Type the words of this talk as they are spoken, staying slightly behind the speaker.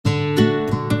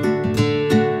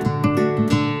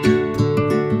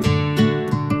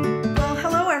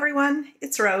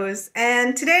Rose,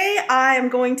 and today I am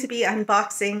going to be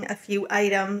unboxing a few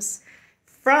items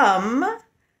from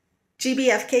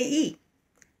GBFKE.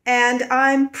 And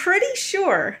I'm pretty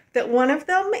sure that one of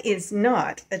them is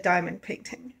not a diamond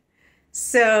painting.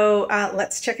 So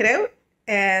let's check it out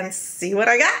and see what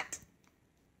I got.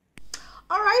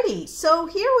 Alrighty, so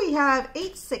here we have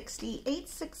 860,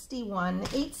 861,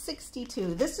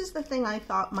 862. This is the thing I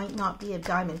thought might not be a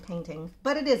diamond painting,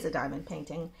 but it is a diamond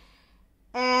painting.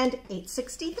 And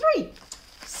 863.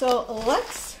 So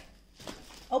let's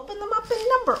open them up in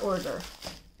number order.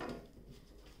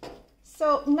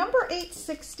 So number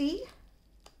 860,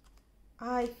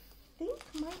 I think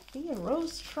might be a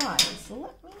rose tries.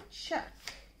 Let me check.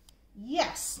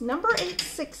 Yes, number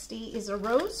 860 is a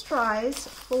rose tries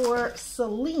for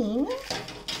Celine.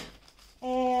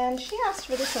 And she asked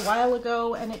for this a while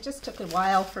ago, and it just took a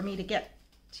while for me to get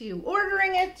to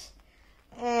ordering it,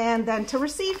 and then to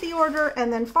receive the order,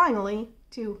 and then finally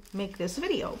to make this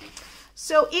video.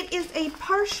 So it is a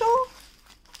partial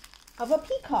of a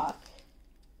peacock.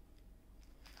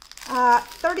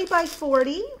 30 by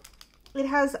 40. It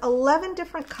has 11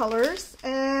 different colors,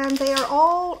 and they are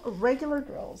all regular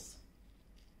drills.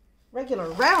 Regular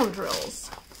round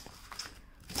drills.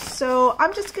 So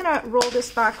I'm just gonna roll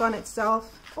this back on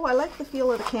itself. Oh, I like the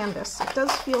feel of the canvas. It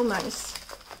does feel nice.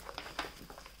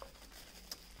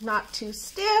 Not too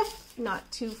stiff,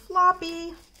 not too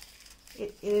floppy.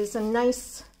 It is a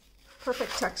nice,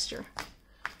 perfect texture,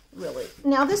 really.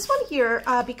 Now this one here,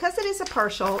 because it is a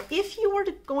partial, if you were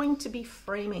going to be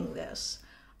framing this,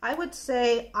 I would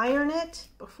say iron it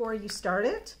before you start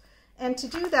it. And to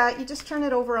do that, you just turn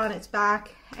it over on its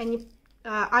back and you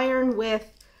iron with,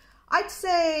 I'd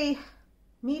say,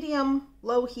 medium,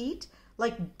 low heat.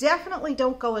 Like, definitely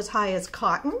don't go as high as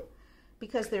cotton,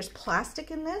 because there's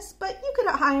plastic in this, but you could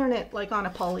iron it like on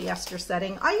a polyester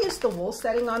setting. I use the wool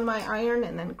setting on my iron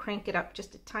and then crank it up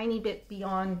just a tiny bit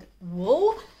beyond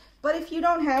wool. But if you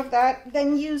don't have that,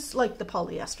 then use like the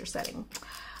polyester setting.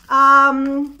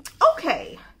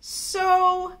 Okay,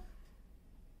 so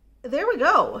there we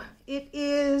go. It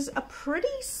is a pretty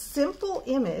simple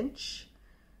image.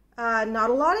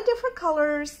 Not a lot of different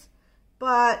colors,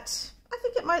 but I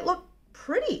think it might look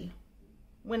pretty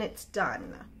when it's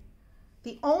done.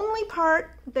 The only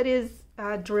part that is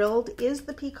drilled is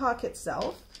the peacock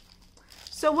itself.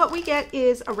 So what we get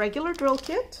is a regular drill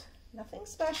kit, nothing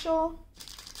special,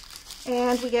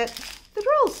 and we get the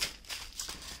drills.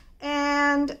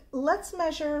 And let's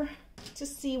measure to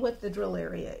see what the drill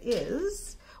area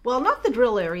is. Well, not the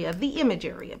drill area, the image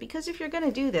area, because if you're going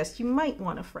to do this, you might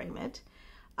want to frame it.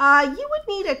 You would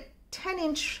need a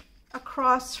 10-inch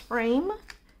across frame,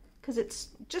 because it's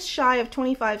just shy of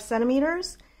 25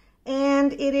 centimeters.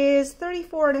 And it is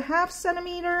 34.5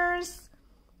 centimeters,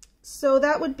 so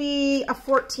that would be a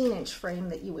 14-inch frame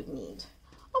that you would need.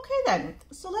 Okay then,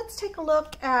 so let's take a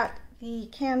look at the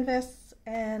canvas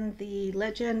and the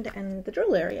legend and the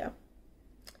drill area.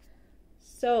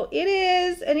 So it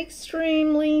is an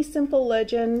extremely simple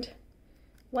legend,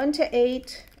 1 to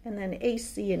 8, and then A,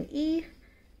 C, and E.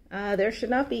 There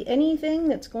should not be anything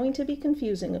that's going to be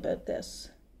confusing about this.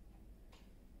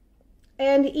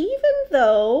 And even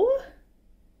though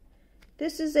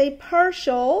this is a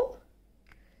partial,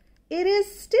 it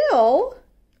is still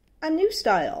a new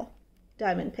style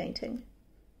diamond painting,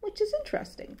 which is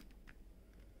interesting.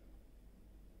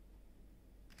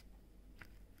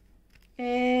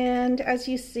 And as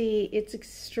you see, it's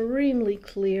extremely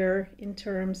clear in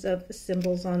terms of the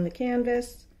symbols on the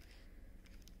canvas.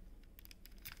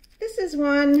 This is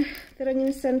one that I'm going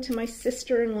to send to my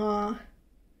sister-in-law,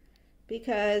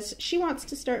 because she wants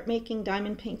to start making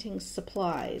diamond painting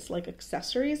supplies, like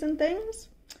accessories and things.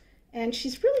 And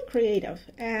she's really creative.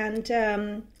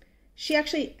 And she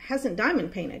actually hasn't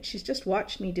diamond painted. She's just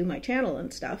watched me do my channel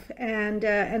and stuff.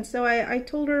 And so I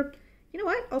told her, you know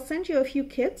what, I'll send you a few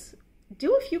kits.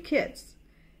 Do a few kits.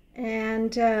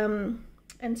 And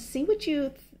see what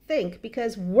you think.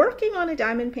 Because working on a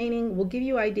diamond painting will give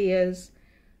you ideas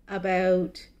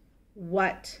about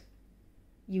what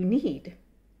you need.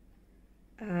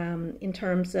 In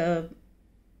terms of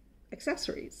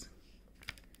accessories,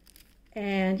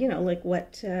 and you know, like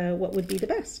what would be the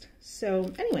best.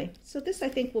 So anyway, so this I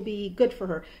think will be good for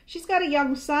her. She's got a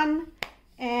young son,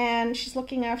 and she's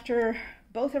looking after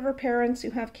both of her parents who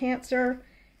have cancer,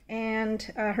 and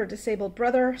her disabled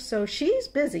brother. So she's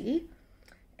busy,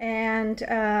 and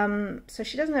so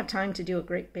she doesn't have time to do a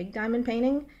great big diamond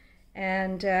painting.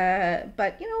 And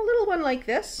but you know, a little one like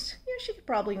this, yeah, she could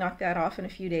probably knock that off in a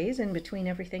few days in between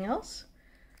everything else.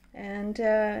 And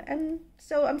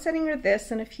so I'm sending her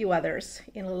this and a few others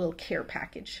in a little care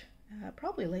package,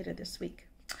 probably later this week.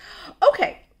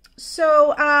 Okay,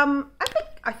 so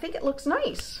I think it looks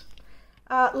nice.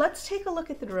 Let's take a look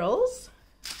at the drills.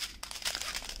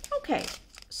 Okay,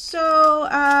 so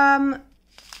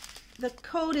the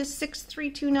code is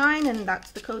 6329, and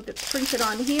that's the code that's printed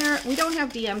on here. We don't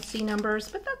have DMC numbers,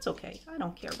 but that's okay. I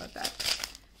don't care about that.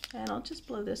 And I'll just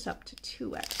blow this up to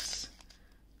 2x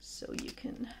so you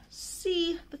can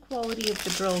see the quality of the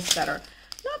drills better.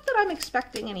 Not that I'm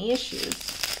expecting any issues,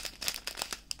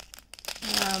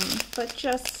 but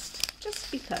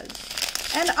just because.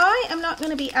 And I am not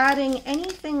going to be adding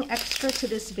anything extra to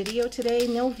this video today.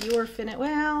 No viewer finish.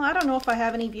 Well, I don't know if I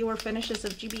have any viewer finishes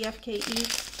of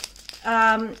GBFKE.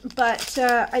 But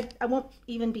I won't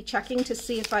even be checking to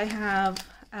see if I have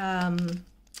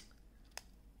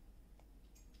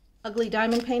ugly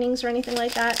diamond paintings or anything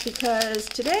like that, because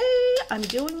today I'm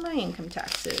doing my income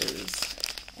taxes.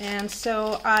 And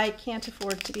so I can't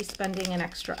afford to be spending an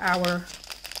extra hour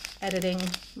editing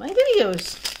my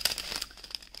videos.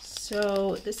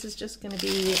 So this is just going to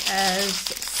be as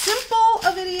simple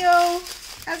a video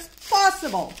as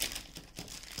possible.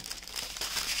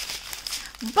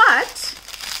 But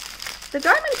the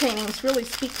diamond paintings really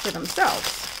speak for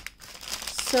themselves.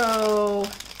 So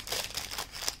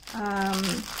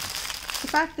the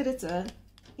fact that it's a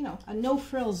no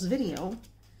frills video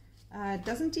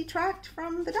doesn't detract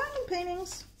from the diamond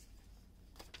paintings.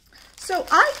 So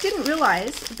I didn't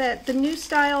realize that the new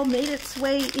style made its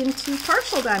way into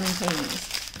partial diamond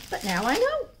paintings, but now I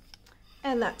know,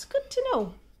 and that's good to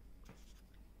know.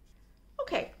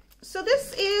 Okay, so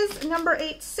this is number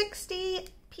 860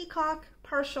 Peacock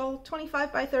partial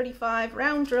 25 by 35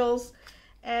 round drills,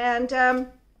 and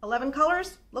 11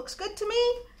 colors. Looks good to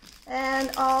me,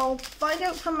 and I'll find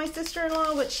out from my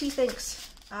sister-in-law what she thinks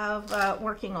of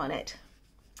working on it.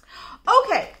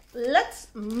 Okay, let's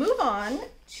move on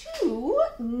to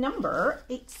number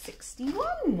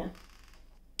 861.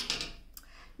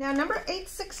 Now, number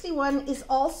 861 is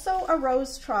also a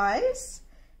Rose Tries,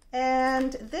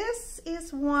 and this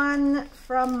is one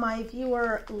from my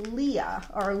viewer Leah,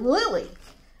 or Lily.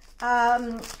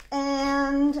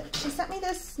 And she sent me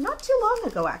this not too long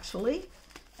ago, actually.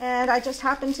 And I just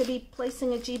happened to be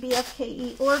placing a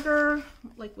GBFKE order,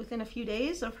 like within a few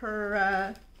days of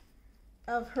her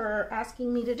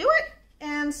asking me to do it.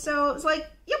 And so it was like,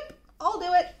 yep, I'll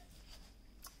do it.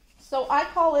 So I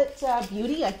call it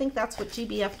Beauty. I think that's what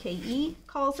GBFKE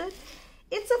calls it.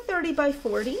 It's a 30 by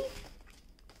 40.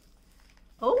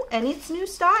 Oh, and it's new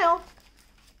style.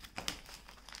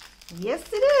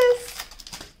 Yes, it is.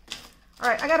 All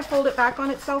right, I got to fold it back on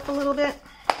itself a little bit.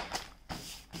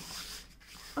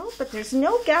 Oh, but there's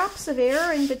no gaps of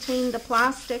air in between the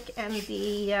plastic and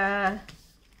the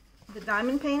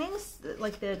diamond paintings,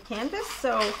 like the canvas,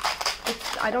 so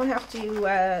I don't have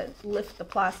to lift the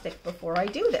plastic before I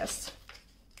do this.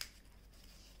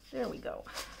 There we go.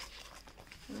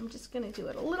 And I'm just going to do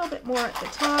it a little bit more at the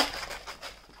top.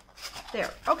 There.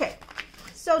 Okay.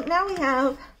 So now we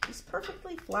have this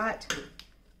perfectly flat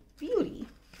Beauty.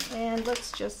 And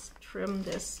let's just trim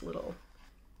this little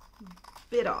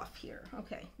bit off here.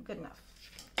 Okay, good enough.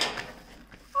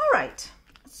 All right.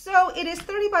 So it is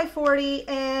 30 by 40,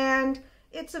 and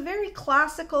it's a very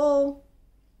classical,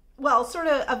 well, sort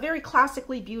of a very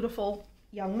classically beautiful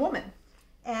young woman.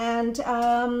 And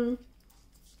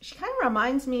she kind of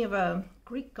reminds me of a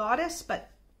Greek goddess, but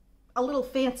a little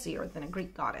fancier than a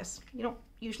Greek goddess. You don't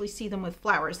usually see them with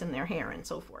flowers in their hair and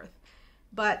so forth.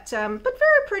 But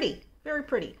very pretty, very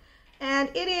pretty. And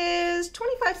it is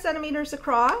 25 centimeters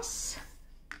across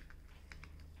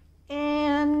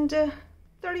and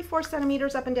 34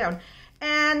 centimeters up and down.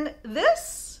 And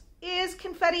this is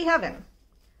confetti heaven.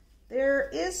 There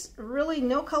is really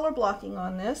no color blocking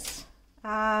on this.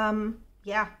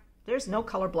 Yeah, there's no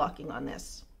color blocking on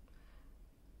this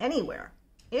anywhere.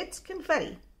 It's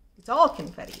confetti. It's all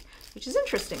confetti, which is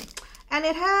interesting. And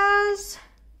it has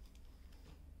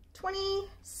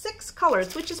 26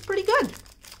 colors, which is pretty good.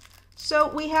 So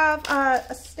we have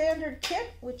a standard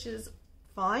kit, which is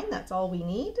fine. That's all we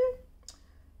need.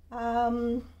 I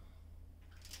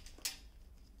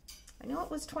know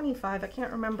it was 25. I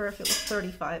can't remember if it was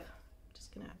 35. I'm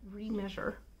just going to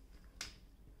remeasure.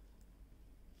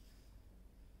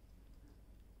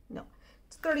 No,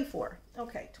 it's 34.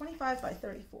 Okay, 25 by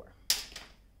 34.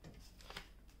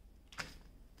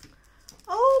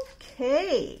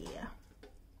 Okay.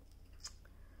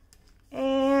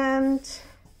 And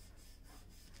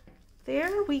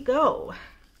there we go.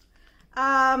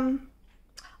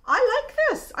 I like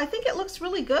this. I think it looks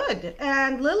really good.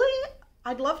 And Lily,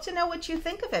 I'd love to know what you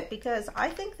think of it, because I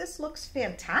think this looks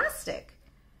fantastic.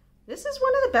 This is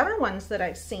one of the better ones that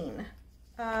I've seen.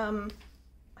 I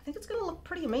I think it's going to look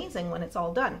pretty amazing when it's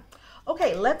all done.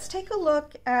 Okay, let's take a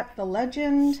look at the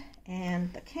legend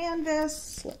and the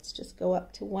canvas. Let's just go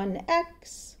up to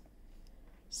 1x.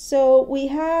 So we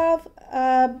have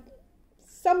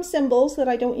some symbols that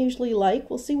I don't usually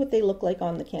like. We'll see what they look like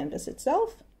on the canvas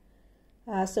itself.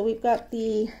 So we've got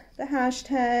the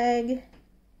hashtag,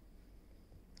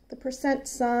 the %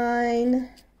 sign.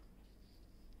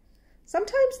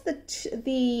 Sometimes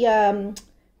the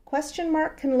question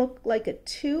mark can look like a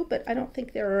 2, but I don't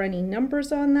think there are any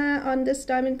numbers on that on this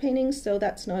diamond painting, so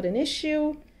that's not an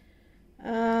issue.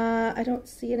 I don't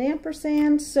see an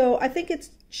ampersand, so I think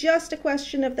it's just a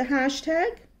question of the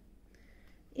hashtag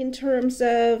in terms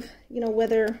of, you know,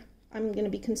 whether I'm going to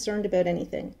be concerned about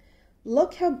anything.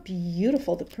 Look how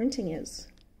beautiful the printing is.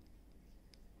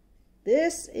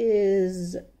 This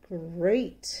is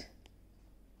great.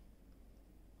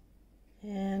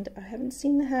 And I haven't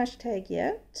seen the hashtag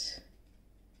yet.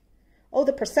 Oh,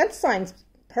 the % sign's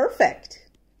perfect.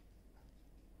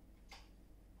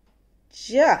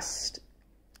 Just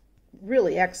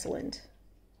really excellent.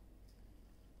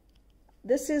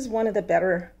 This is one of the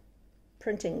better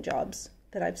printing jobs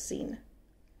that I've seen.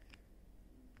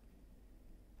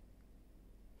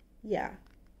 Yeah.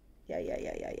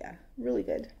 Really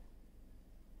good.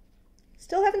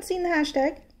 Still haven't seen the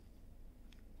hashtag.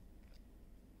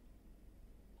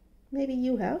 Maybe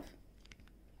you have.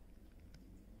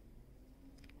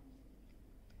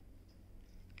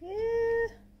 Yeah.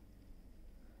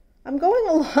 I'm going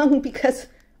along because,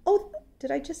 oh,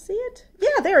 did I just see it?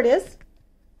 Yeah, there it is.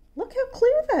 Look how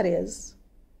clear that is.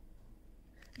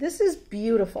 This is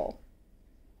beautiful.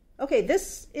 Okay,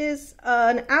 this is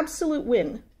an absolute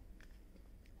win.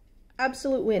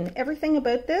 Absolute win. Everything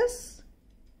about this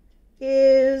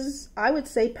is, I would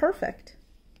say, perfect.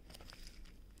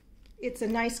 It's a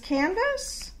nice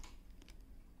canvas.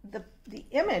 The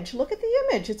image, look at the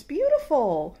image, it's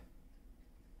beautiful.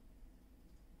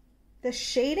 The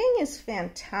shading is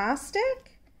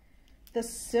fantastic. The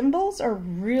symbols are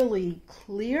really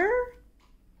clear.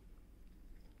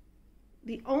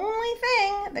 The only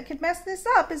thing that could mess this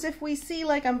up is if we see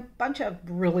like a bunch of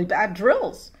really bad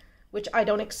drills, which I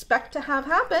don't expect to have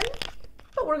happen,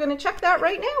 but we're going to check that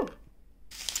right now.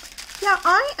 Yeah,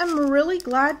 I am really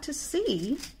glad to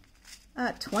see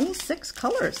 26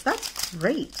 colors. That's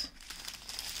great.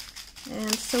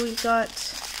 And so we've got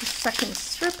the second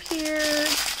strip here,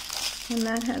 and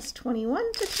that has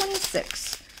 21 to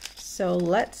 26. So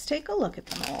let's take a look at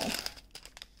them all.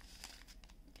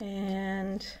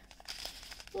 And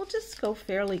we'll just go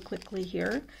fairly quickly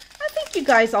here. I think you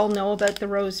guys all know about the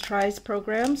Rose Tries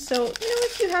program. So, you know,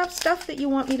 if you have stuff that you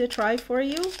want me to try for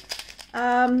you,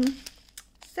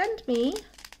 send me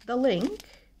the link.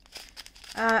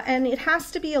 And it has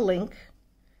to be a link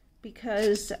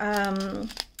because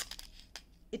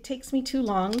it takes me too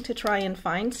long to try and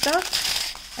find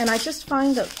stuff. And I just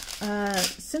find that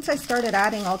since I started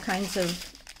adding all kinds of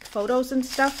photos and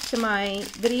stuff to my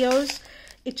videos,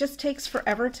 it just takes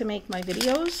forever to make my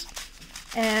videos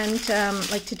and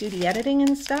like to do the editing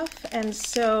and stuff. And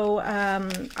so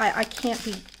I can't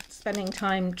be spending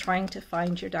time trying to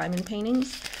find your diamond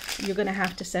paintings. You're going to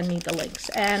have to send me the links.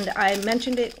 And I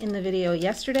mentioned it in the video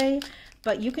yesterday,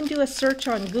 but you can do a search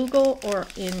on Google or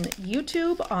in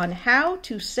YouTube on how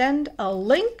to send a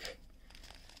link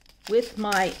with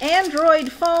my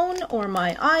Android phone or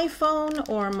my iPhone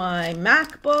or my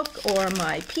MacBook or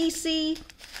my PC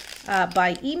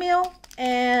by email,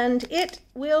 and it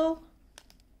will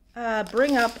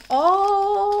bring up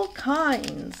all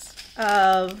kinds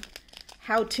of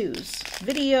how-tos,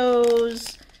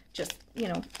 videos, just, you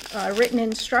know, written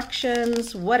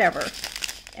instructions, whatever.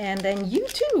 And then you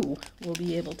too will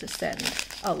be able to send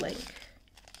a link.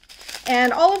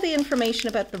 And all of the information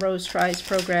about the Rose Tries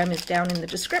program is down in the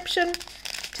description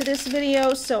to this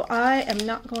video, so I am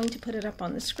not going to put it up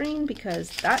on the screen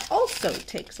because that also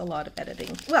takes a lot of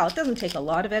editing. Well, it doesn't take a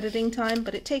lot of editing time,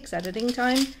 but it takes editing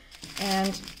time,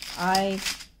 and I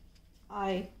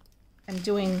am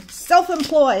doing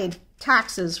self-employed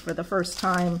taxes for the first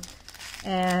time,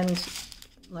 and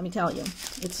let me tell you,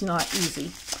 it's not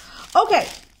easy. Okay,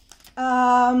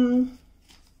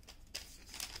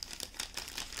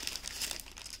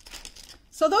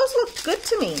 so those looked good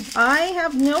to me. I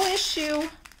have no issue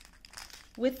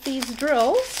with these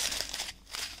drills.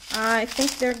 I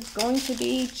think they're going to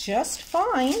be just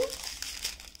fine.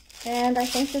 And I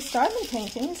think this diamond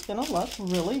painting is going to look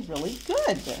really, really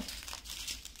good.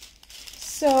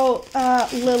 So,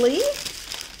 Lily,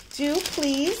 do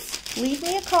please leave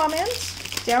me a comment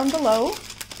down below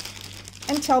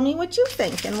and tell me what you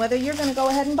think and whether you're going to go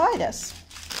ahead and buy this.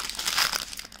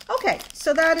 Okay,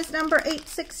 so that is number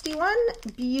 861,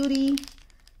 Beauty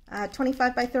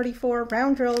 25 by 34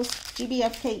 round drills,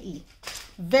 GBFKE.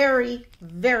 Very,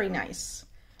 very nice.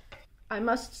 I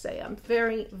must say, I'm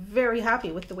very, very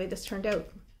happy with the way this turned out.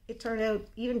 It turned out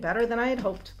even better than I had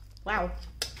hoped. Wow.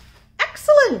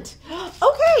 Excellent.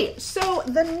 Okay, so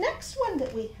the next one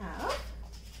that we have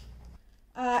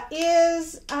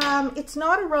is, it's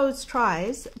not a Rose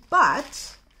Tries,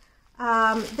 but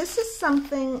this is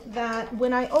something that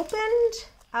when I opened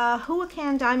a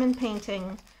Huacan diamond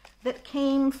painting that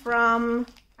came from,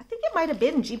 I think it might have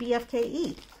been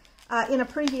GBFKE in a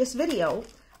previous video,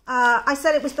 I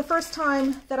said it was the first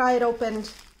time that I had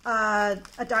opened a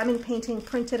diamond painting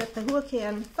printed at the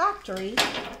Huacan factory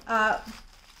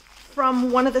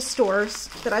from one of the stores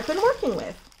that I've been working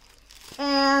with.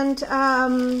 And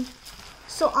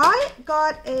so I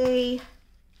got an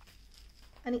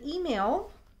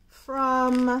email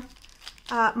from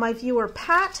my viewer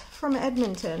Pat from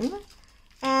Edmonton,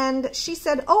 and she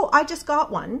said, oh, I just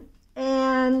got one.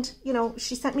 And, you know,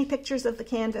 she sent me pictures of the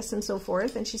canvas and so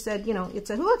forth, and she said, you know, it's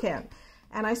a Huacan.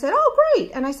 And I said, oh,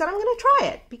 great. And I said, I'm going to try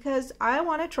it because I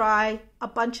want to try a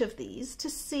bunch of these to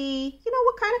see, you know,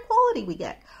 what kind of quality we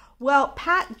get. Well,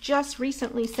 Pat just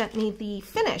recently sent me the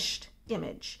finished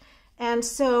image. And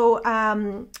so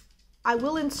I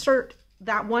will insert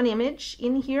that one image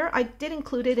in here. I did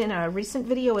include it in a recent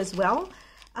video as well,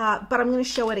 but I'm going to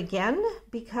show it again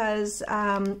because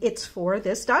it's for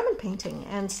this diamond painting,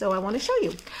 and so I want to show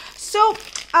you. So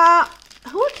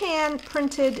Huacan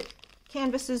printed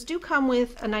canvases do come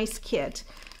with a nice kit.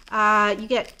 You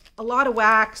get a lot of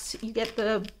wax, you get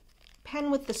the pen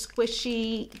with the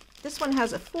squishy. This one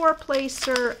has a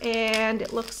 4-placer, and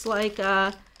it looks like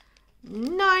a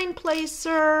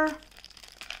 9-placer.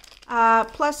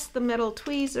 Plus the metal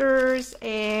tweezers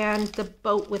and the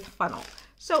boat with funnel.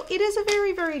 So it is a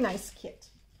very, very nice kit.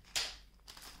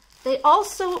 They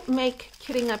also make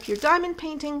kitting up your diamond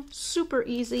painting super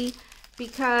easy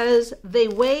because they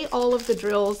weigh all of the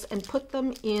drills and put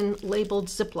them in labeled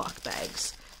Ziploc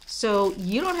bags. So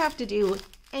you don't have to do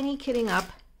any kitting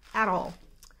up at all.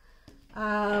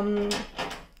 And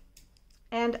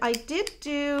I did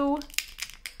do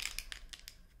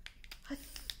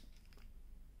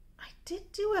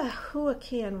a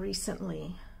Huacan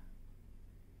recently.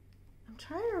 I'm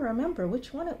trying to remember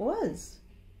which one it was.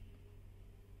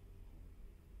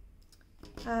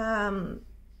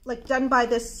 Like done by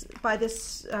this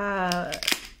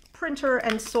printer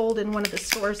and sold in one of the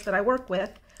stores that I work with.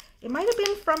 It might have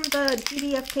been from the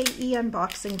GBFKE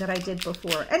unboxing that I did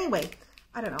before. Anyway,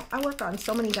 I don't know. I work on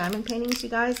so many diamond paintings, you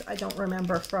guys. I don't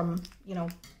remember from, you know,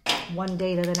 one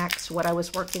day to the next what I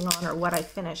was working on or what I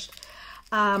finished.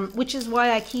 Which is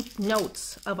why I keep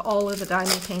notes of all of the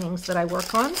diamond paintings that I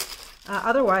work on.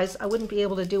 Otherwise, I wouldn't be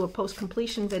able to do a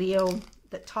post-completion video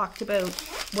that talked about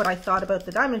what I thought about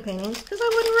the diamond paintings because I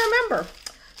wouldn't remember.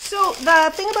 So the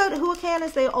thing about Huacan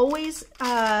is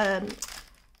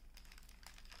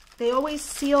they always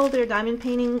seal their diamond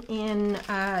painting in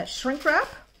shrink wrap,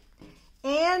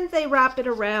 and they wrap it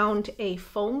around a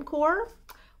foam core,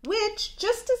 which,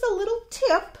 just as a little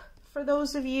tip, for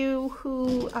those of you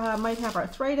who might have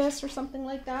arthritis or something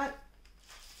like that,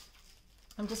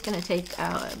 I'm just going to take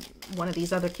one of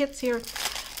these other kits here.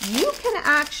 You can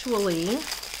actually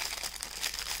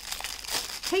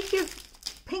take your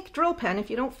pink drill pen if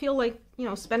you don't feel like, you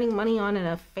know, spending money on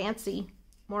a fancy,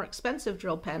 more expensive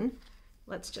drill pen.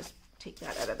 Let's just take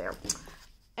that out of there.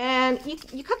 And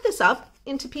you cut this up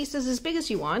into pieces as big as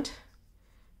you want.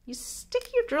 You stick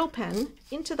your drill pen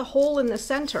into the hole in the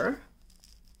center.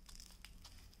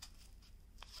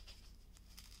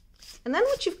 And then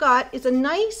what you've got is a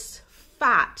nice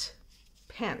fat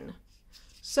pen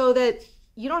so that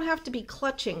you don't have to be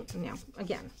clutching. Now,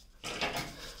 again,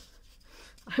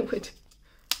 I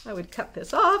would cut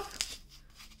this off.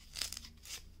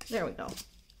 There we go.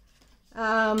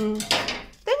 Then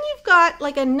you've got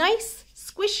like a nice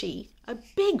squishy, a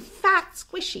big fat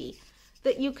squishy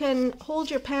that you can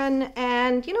hold your pen,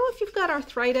 and you know, if you've got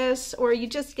arthritis or you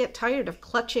just get tired of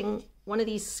clutching one of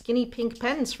these skinny pink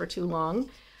pens for too long,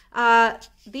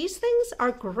 these things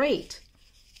are great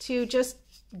to just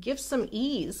give some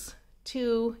ease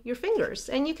to your fingers,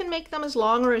 and you can make them as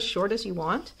long or as short as you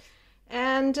want,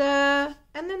 and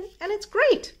it's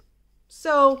great.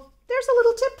 So there's a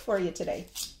little tip for you today.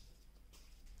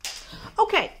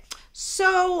 Okay,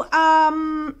 so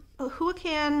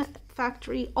Huacan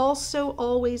factory also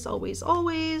always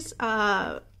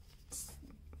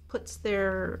puts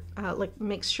their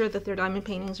makes sure that their diamond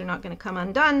paintings are not going to come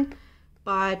undone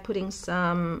by putting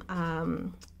some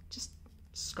just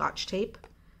Scotch tape.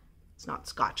 It's not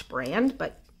Scotch brand,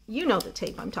 but you know the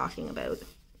tape I'm talking about,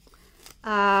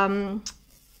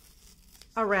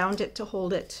 around it to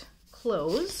hold it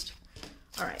closed.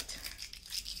 All right.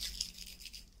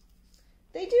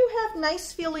 They do have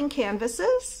nice feeling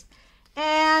canvases,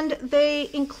 and they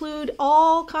include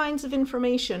all kinds of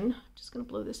information. I'm just going to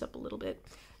blow this up a little bit.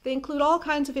 They include all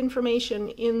kinds of information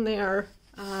in their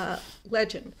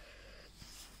legend.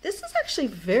 This is actually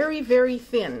very, very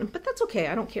thin, but that's okay.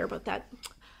 I don't care about that.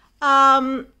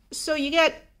 So you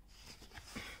get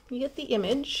the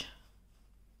image,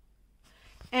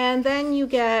 and then you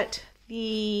get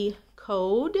the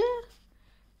code,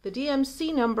 the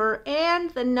DMC number,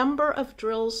 and the number of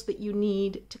drills that you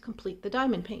need to complete the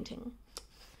diamond painting.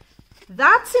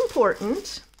 That's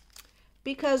important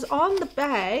because on the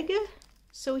bag,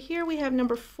 so here we have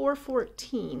number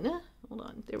 414. Hold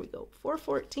on, there we go,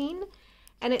 414.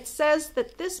 And it says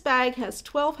that this bag has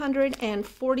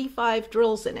 1,245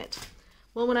 drills in it.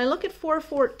 Well, when I look at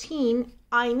 414,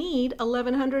 I need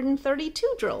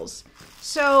 1,132 drills.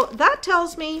 So that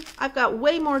tells me I've got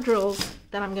way more drills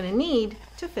than I'm going to need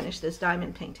to finish this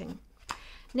diamond painting.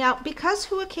 Now, because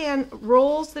Huacan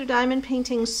rolls their diamond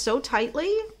paintings so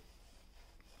tightly,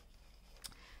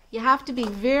 you have to be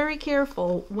very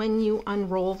careful when you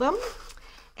unroll them.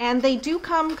 And they do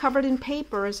come covered in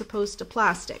paper as opposed to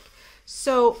plastic.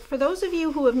 So for those of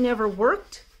you who have never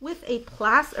worked with a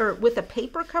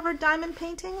paper covered diamond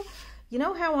painting, you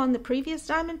know how on the previous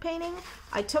diamond painting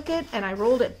I took it and I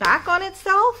rolled it back on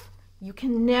itself? You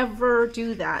can never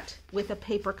do that with a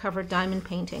paper covered diamond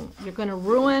painting. You're going to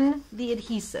ruin the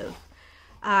adhesive.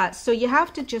 So you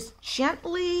have to just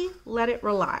gently let it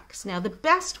relax. Now the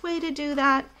best way to do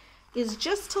that is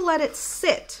just to let it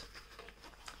sit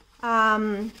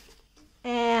and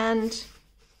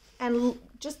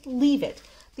just leave it.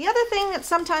 The other thing that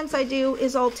sometimes I do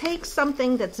is I'll take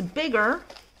something that's bigger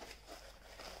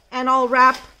and I'll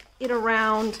wrap it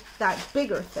around that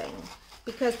bigger thing,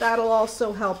 because that'll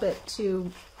also help it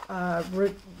to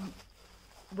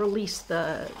release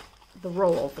the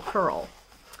roll, the curl.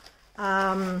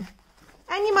 And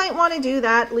you might want to do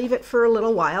that, leave it for a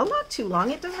little while, not too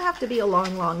long. It doesn't have to be a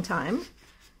long, long time,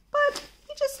 but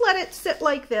you just let it sit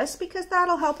like this because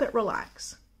that'll help it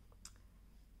relax.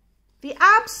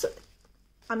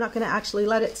 I'm not going to actually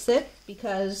let it sit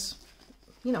because,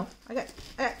 you know, I got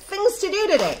things to do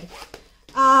today.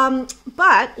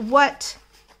 But what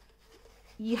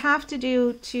you have to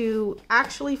do to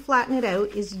actually flatten it out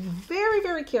is very,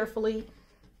 very carefully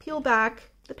peel back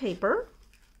the paper.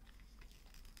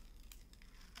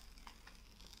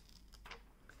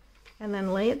 And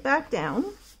then lay it back down.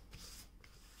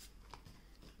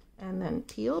 And then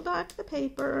peel back the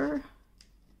paper.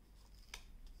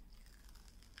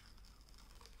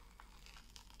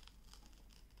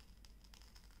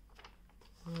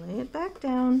 Lay it back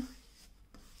down.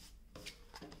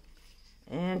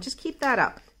 And just keep that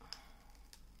up,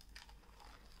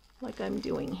 like I'm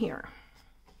doing here.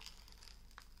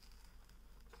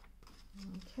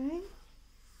 Okay.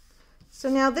 So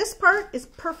now this part is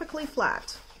perfectly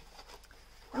flat.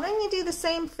 And then you do the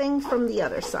same thing from the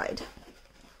other side.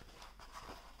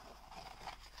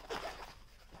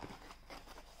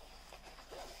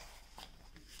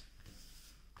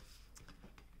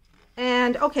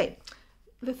 And okay,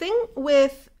 the thing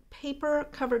with paper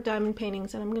covered diamond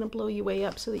paintings, and I'm going to blow you way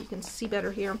up so that you can see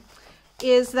better here,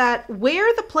 is that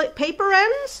where the paper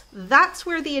ends, that's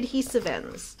where the adhesive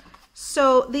ends.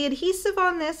 So the adhesive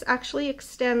on this actually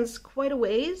extends quite a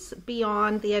ways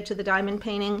beyond the edge of the diamond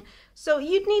painting. So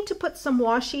you'd need to put some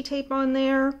washi tape on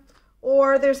there,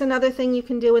 or there's another thing you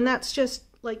can do, and that's just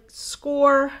like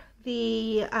score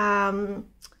the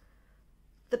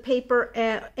paper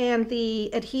and the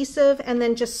adhesive, and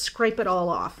then just scrape it all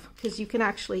off, because you can't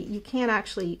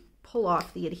actually pull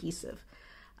off the adhesive.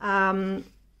 I'm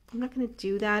not going to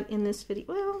do that in this video.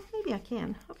 Well, maybe I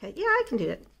can. Okay, yeah, I can do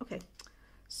it. Okay,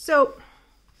 so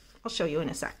I'll show you in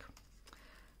a sec.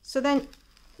 So then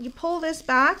you pull this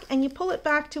back, and you pull it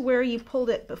back to where you pulled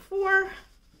it before.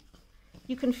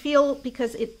 You can feel,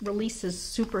 because it releases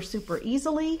super, super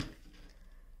easily.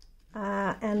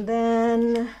 And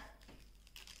then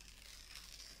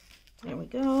there we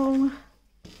go.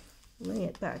 Lay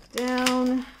it back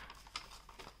down.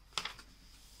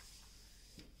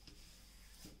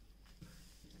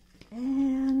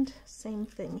 And same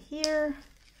thing here.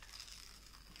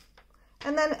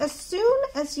 And then as soon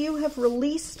as you have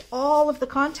released all of the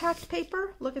contact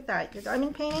paper, look at that, your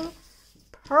diamond painting,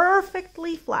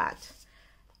 perfectly flat.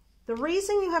 The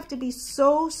reason you have to be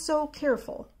so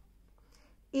careful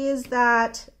is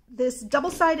that this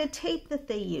double-sided tape that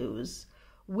they use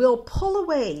will pull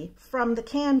away from the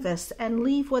canvas and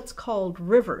leave what's called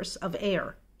rivers of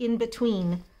air in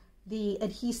between the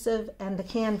adhesive and the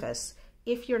canvas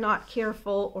if you're not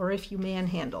careful or if you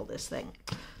manhandle this thing.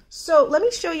 So let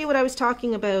me show you what I was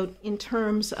talking about in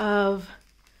terms of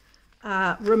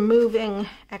removing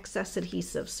excess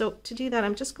adhesive. So to do that,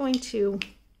 I'm just going to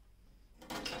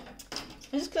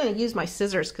use my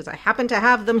scissors because I happen to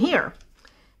have them here.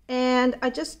 And I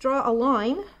just draw a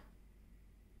line.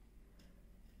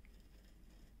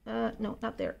 No,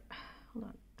 not there. Hold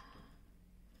on.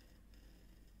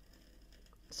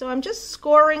 So I'm just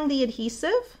scoring the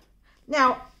adhesive.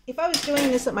 Now, if I was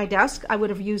doing this at my desk, I would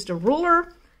have used a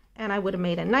ruler and I would have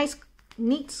made a nice,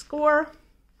 neat score.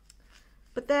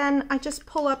 But then I just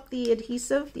pull up the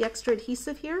adhesive, the extra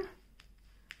adhesive here.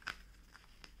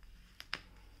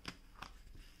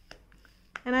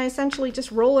 And I essentially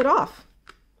just roll it off.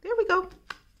 There we go.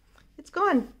 It's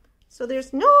gone. So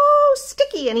there's no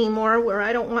sticky anymore where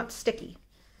I don't want sticky.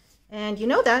 And you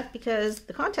know that because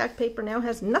the contact paper now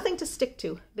has nothing to stick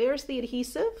to. There's the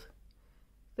adhesive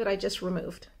that I just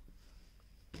removed.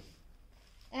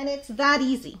 And it's that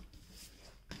easy.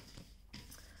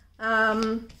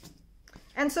 And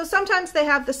so sometimes they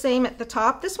have the same at the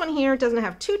top. This one here doesn't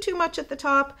have too much at the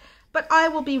top, but I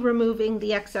will be removing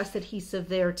the excess adhesive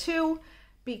there too,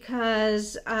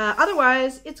 because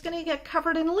otherwise it's going to get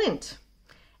covered in lint.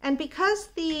 And because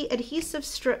the adhesive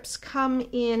strips come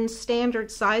in standard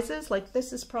sizes, like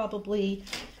this is probably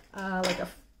like a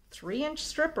 3-inch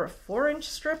strip or a 4-inch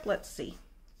strip, let's see,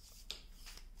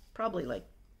 probably like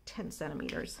 10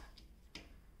 centimeters.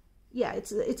 Yeah,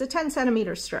 it's a 10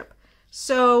 centimeter strip.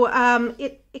 So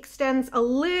it extends a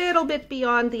little bit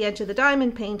beyond the edge of the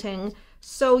diamond painting.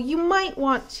 So you might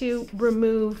want to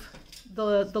remove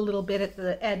the little bit at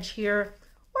the edge here,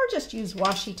 or just use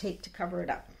washi tape to cover it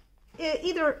up.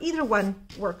 Either one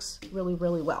works really,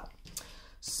 really well.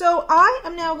 So I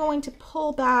am now going to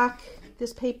pull back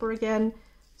this paper again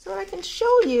so that I can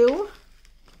show you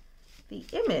the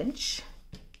image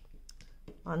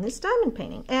on this diamond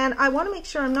painting. And I want to make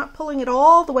sure I'm not pulling it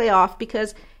all the way off,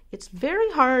 because it's very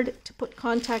hard to put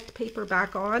contact paper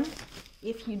back on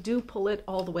if you do pull it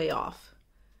all the way off.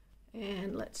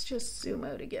 And let's just zoom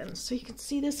out again so you can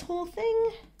see this whole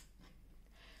thing.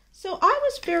 So I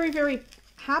was very, very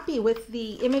happy with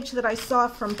the image that I saw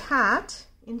from Pat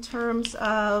in terms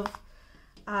of,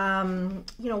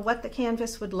 you know, what the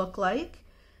canvas would look like.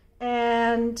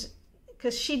 And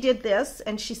because she did this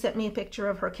and she sent me a picture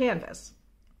of her canvas.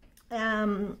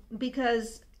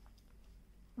 Because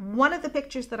one of the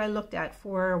pictures that I looked at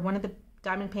for one of the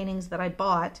diamond paintings that I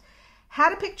bought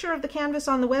had a picture of the canvas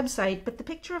on the website, but the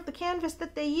picture of the canvas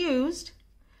that they used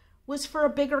was for a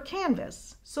bigger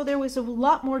canvas. So there was a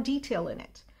lot more detail in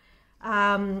it.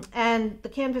 And the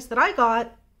canvas that I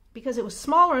got, because it was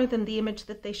smaller than the image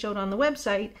that they showed on the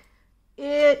website,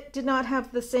 it did not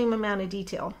have the same amount of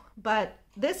detail. But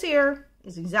this here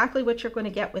is exactly what you're going to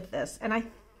get with this. And I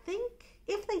think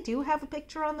if they do have a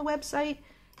picture on the website,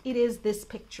 it is this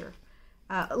picture.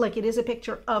 Like it is a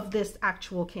picture of this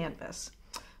actual canvas.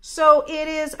 So it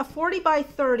is a 40 by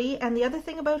 30, and the other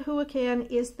thing about Huacan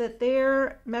is that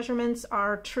their measurements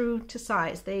are true to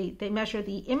size. They measure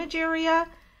the image area,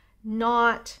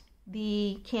 not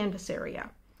the canvas area.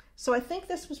 So I think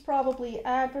this was probably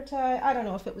advertised, I don't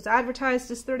know if it was advertised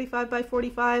as 35 by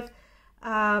 45,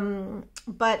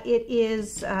 but it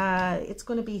is, it's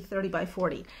going to be 30 by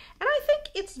 40. And I think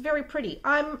it's very pretty.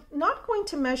 I'm not going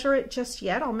to measure it just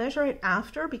yet. I'll measure it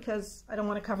after because I don't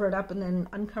want to cover it up and then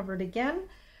uncover it again.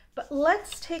 But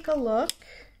let's take a look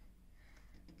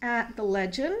at the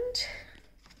legend.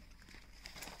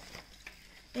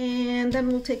 And then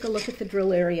we'll take a look at the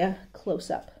drill area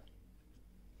close up.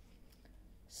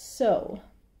 So,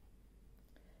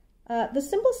 the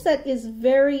symbol set is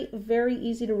very, very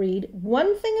easy to read.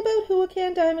 One thing about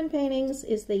Huacan diamond paintings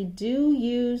is they do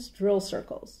use drill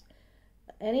circles.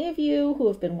 Any of you who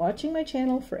have been watching my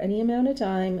channel for any amount of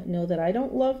time know that I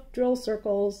don't love drill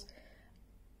circles,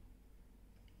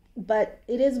 but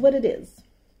it is what it is.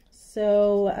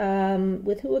 So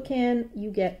with Huacan, you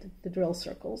get the drill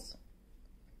circles.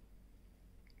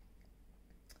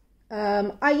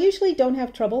 I usually don't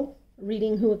have trouble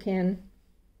reading Huacan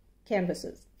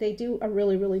canvases. They do a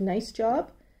really, really nice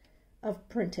job of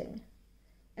printing.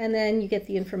 And then you get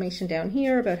the information down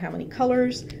here about how many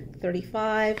colors,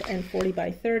 35 and 40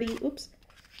 by 30. Oops.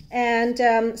 And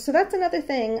so that's another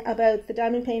thing about the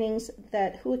diamond paintings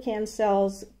that Huacan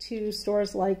sells to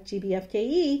stores like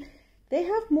GBFKE. They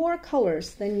have more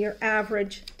colors than your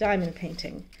average diamond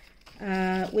painting,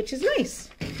 which is nice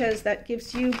because that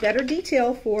gives you better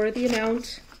detail for the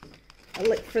amount,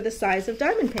 for the size of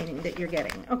diamond painting that you're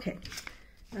getting. Okay,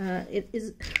 it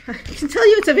is, I can tell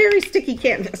you it's a very sticky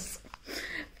canvas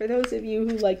those of you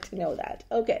who like to know that.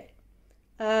 Okay.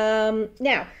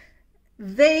 Now,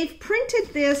 they've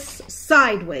printed this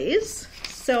sideways,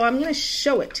 so I'm going to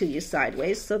show it to you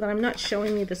sideways so that I'm not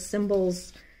showing you the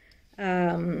symbols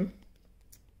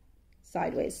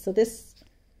sideways. So this,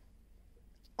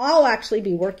 I'll actually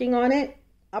be working on it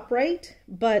upright,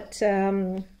 but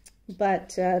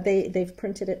they've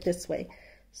printed it this way.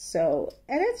 So,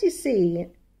 and as you see,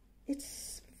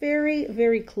 it's very,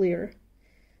 very clear.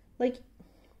 Like,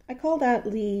 I call that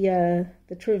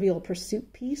the Trivial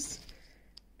Pursuit piece,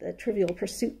 the Trivial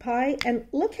Pursuit pie. And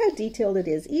look how detailed it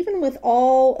is. Even with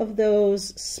all of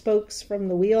those spokes from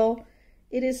the wheel,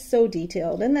 it is so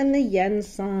detailed. And then the yen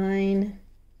sign.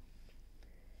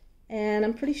 And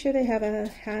I'm pretty sure they have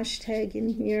a hashtag in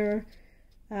here.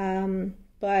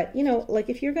 But, you know, like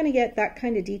if you're going to get that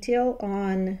kind of detail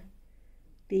on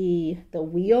the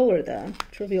wheel or the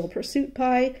Trivial Pursuit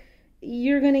pie,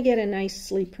 you're going to get a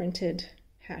nicely printed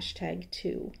hashtag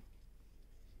too.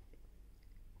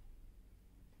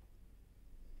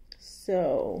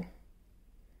 So,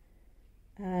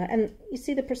 and you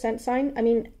see the percent sign? I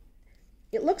mean,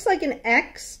 it looks like an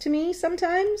X to me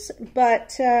sometimes,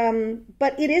 but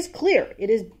it is clear. It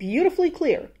is beautifully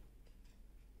clear.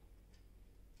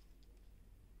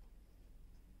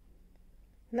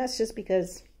 And that's just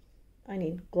because I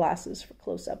need glasses for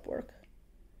close-up work,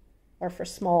 or for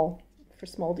small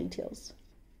details.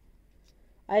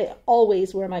 I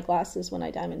always wear my glasses when I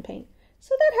diamond paint.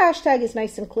 So that hashtag is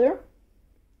nice and clear.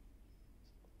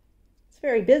 It's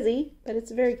very busy, but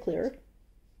it's very clear.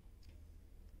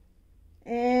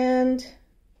 And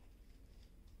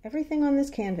everything on this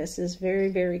canvas is very,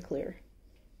 very clear.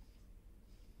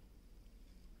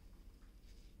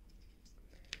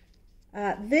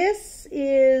 This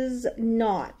is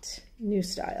not new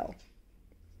style.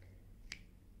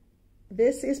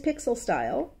 This is pixel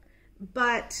style,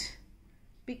 but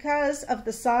because of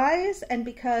the size and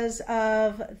because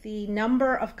of the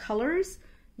number of colors,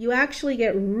 you actually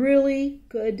get really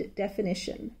good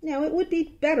definition. Now, it would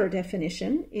be better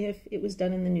definition if it was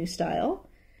done in the new style,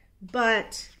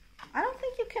 but I don't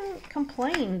think you can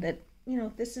complain that, you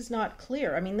know, this is not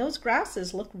clear. I mean, those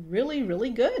grasses look really,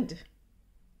 really good.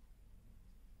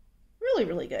 Really,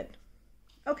 really good.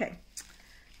 Okay.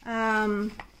 I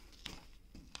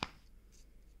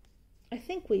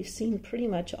think we've seen pretty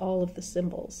much all of the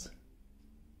symbols.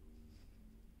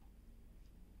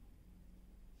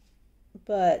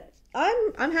 But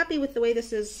I'm happy with the way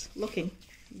this is looking.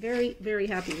 Very, very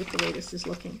happy with the way this is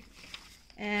looking.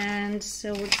 And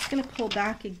so we're just going to pull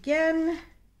back again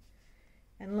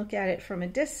and look at it from a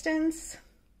distance.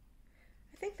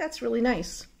 I think that's really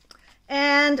nice.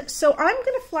 And so I'm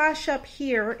going to flash up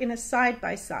here in a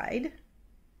side-by-side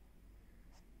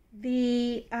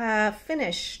the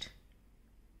finished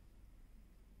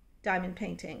diamond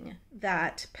painting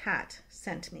that Pat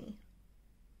sent me.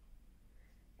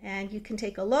 And you can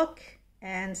take a look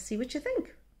and see what you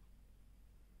think.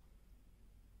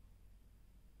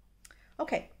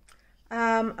 Okay,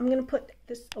 I'm going to put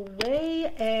this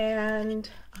away, and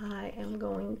I am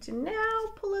going to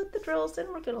now pull out the drills, and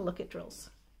we're going to look at drills.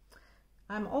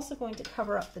 I'm also going to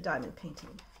cover up the diamond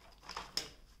painting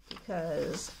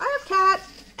because I have a cat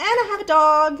and I have a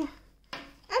dog and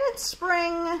it's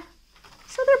spring,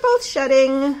 so they're both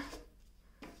shedding,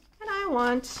 and I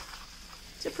want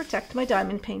to protect my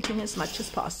diamond painting as much as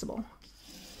possible.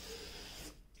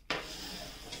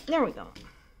 There we go.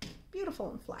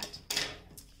 Beautiful and flat.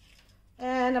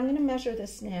 And I'm going to measure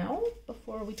this now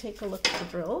before we take a look at the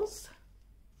drills.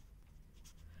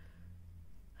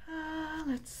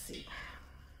 Let's see.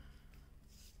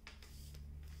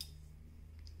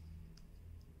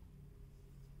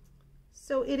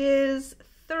 So it is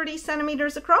 30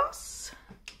 centimeters across,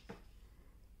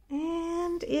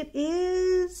 and it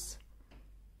is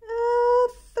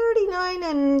 39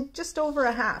 and just over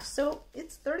a half. So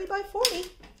it's 30 by 40.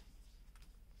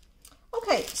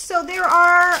 Okay, so there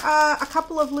are a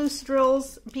couple of loose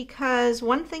drills, because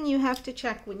one thing you have to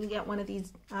check when you get one of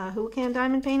these Houlihan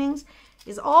diamond paintings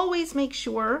is always make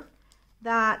sure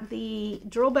that the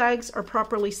drill bags are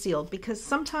properly sealed, because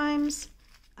sometimes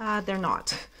they're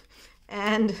not.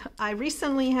 And I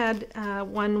recently had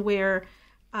one where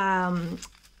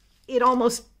it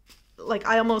almost, like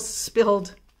I almost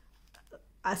spilled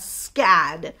a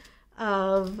scad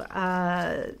of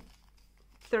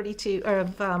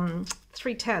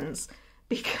 310s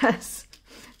because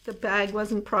the bag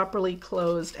wasn't properly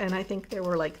closed, and I think there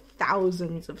were like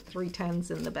thousands of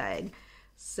 310s in the bag.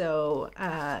 So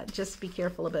just be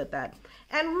careful about that.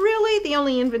 And really the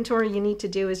only inventory you need to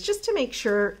do is just to make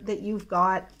sure that you've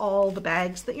got all the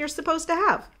bags that you're supposed to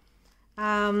have.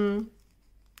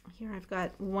 here I've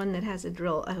got one that has a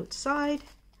drill outside.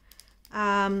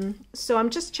 So I'm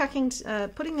just checking,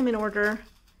 putting them in order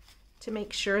to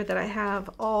make sure that I have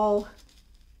all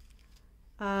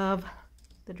of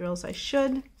the drills I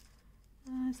should.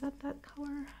 Is that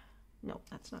color? No,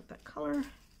 that's not that color.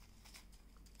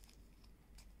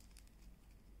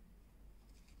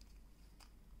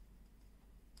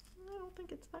 I don't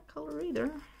think it's that color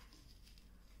either.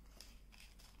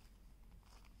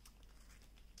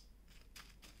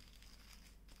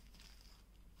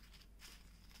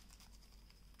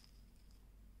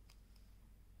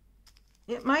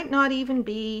 It might not even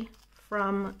be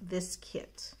from this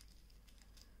kit.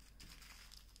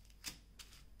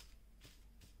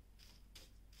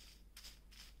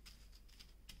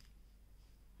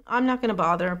 I'm not going to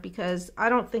bother because I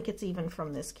don't think it's even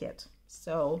from this kit.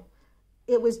 So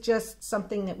it was just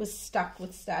something that was stuck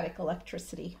with static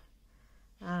electricity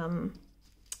in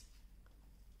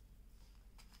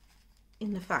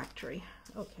the factory.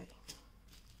 Okay.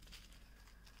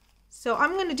 So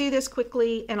I'm going to do this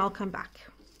quickly and I'll come back.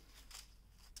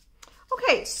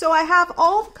 Okay, so I have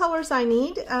all the colors I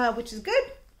need, which is good.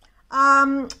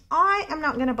 I am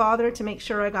not going to bother to make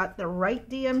sure I got the right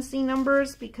DMC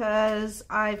numbers because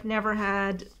I've never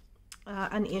had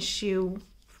an issue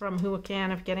from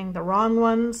Huacan of getting the wrong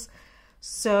ones.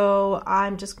 So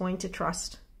I'm just going to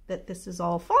trust that this is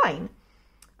all fine.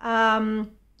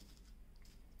 And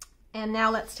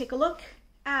now let's take a look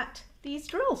at these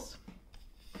drills.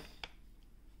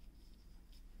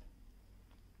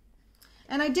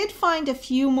 And I did find a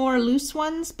few more loose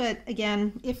ones, but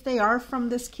again, if they are from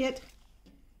this kit,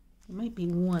 there might be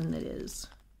one that is.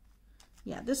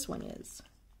 Yeah, this one is.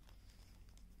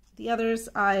 The others,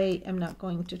 I am not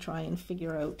going to try and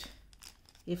figure out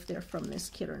if they're from this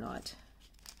kit or not.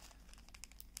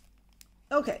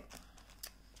 Okay.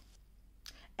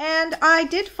 And I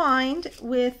did find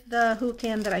with the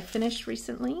Huacan that I finished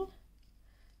recently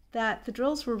that the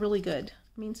drills were really good.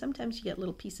 I mean, sometimes you get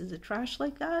little pieces of trash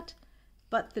like that.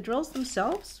 But the drills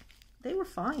themselves, they were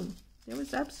fine. There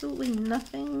was absolutely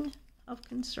nothing of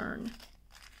concern.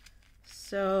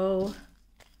 So,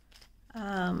 what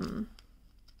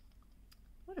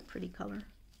a pretty color.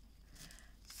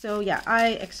 So yeah, I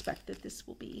expect that this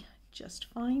will be just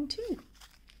fine too.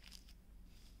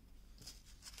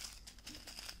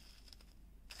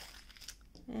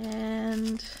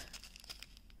 And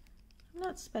I'm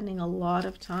not spending a lot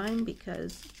of time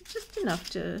because it's just enough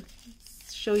to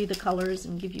show you the colors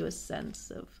and give you a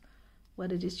sense of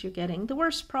what it is you're getting. The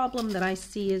worst problem that I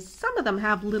see is some of them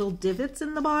have little divots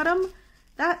in the bottom.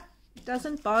 That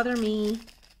doesn't bother me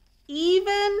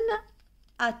even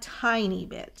a tiny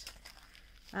bit.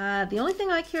 The only thing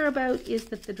I care about is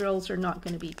that the drills are not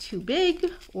going to be too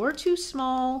big or too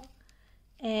small,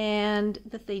 and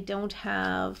that they don't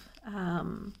have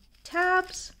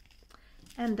tabs,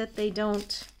 and that they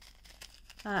don't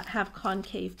have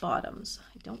concave bottoms.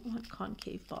 I don't want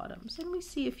concave bottoms. And we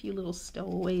see a few little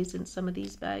stowaways in some of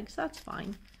these bags. That's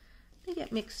fine. They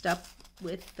get mixed up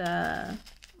with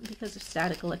because of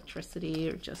static electricity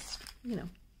or just, you know,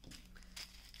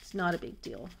 it's not a big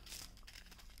deal.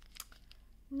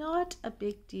 Not a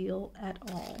big deal at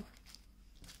all.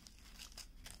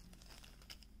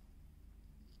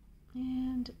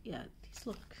 And yeah,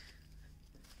 these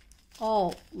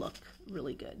all look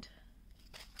really good.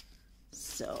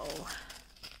 So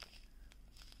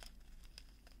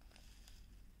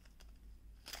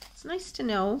it's nice to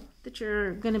know that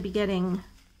you're going to be getting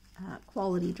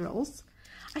quality drills.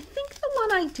 I think the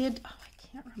one I did, oh, I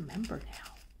can't remember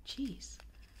now. Jeez,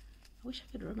 I wish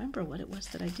I could remember what it was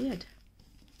that I did.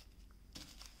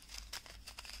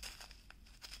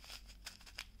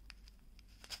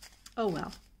 Oh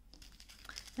well.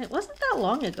 It wasn't that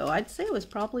long ago. I'd say it was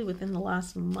probably within the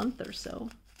last month or so,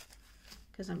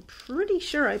 because I'm pretty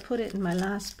sure I put it in my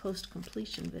last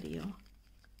post-completion video,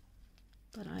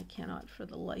 but I cannot for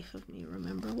the life of me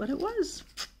remember what it was.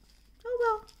 Oh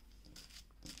well.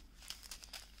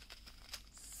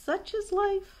 Such is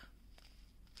life.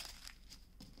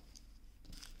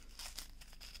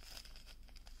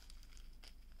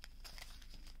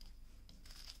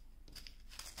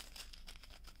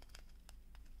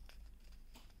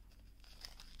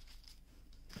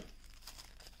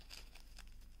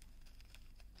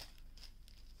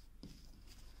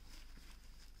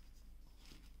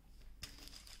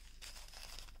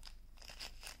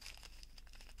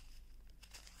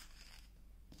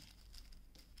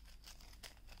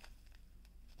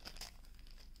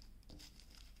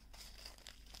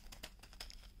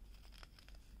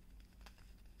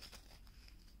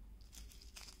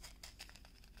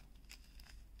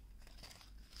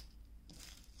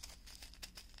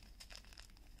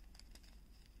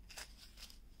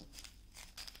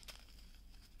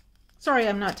 Sorry,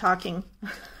 I'm not talking.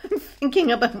 I'm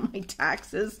thinking about my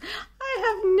taxes. I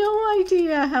have no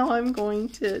idea how I'm going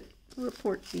to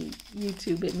report the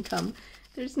YouTube income.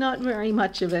 There's not very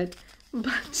much of it,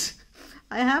 but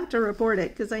I have to report it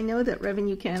because I know that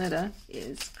Revenue Canada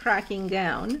is cracking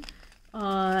down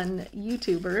on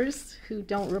YouTubers who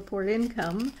don't report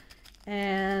income.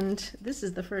 And this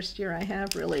is the first year I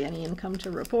have really any income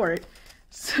to report.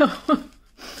 So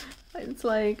it's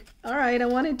like, all right, I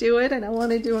want to do it and I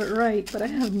want to do it right, but I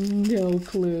have no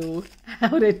clue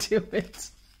how to do it.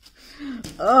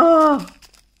 Oh.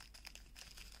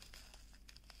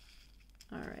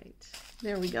 All right,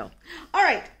 there we go. All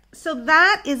right, so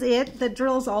that is it. The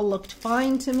drills all looked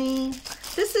fine to me.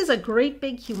 This is a great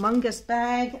big humongous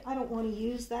bag. I don't want to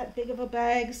use that big of a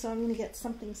bag, so I'm going to get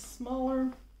something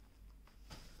smaller.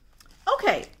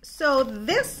 Okay, so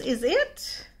this is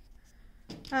it.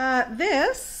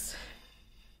 This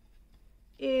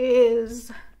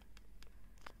is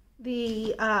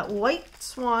the White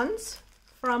Swans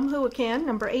from Who Can,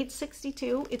 number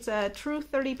 862. It's a true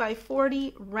 30 by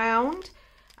 40 round,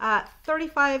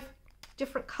 35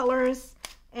 different colors.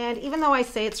 And even though I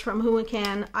say it's from Who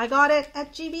Can, I got it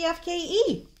at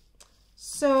GBFKE.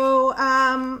 So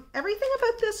everything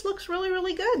about this looks really,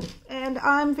 really good. And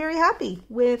I'm very happy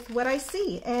with what I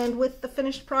see and with the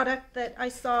finished product that I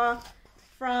saw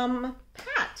from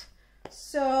Pat.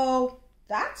 So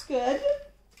that's good.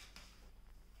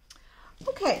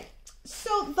 Okay,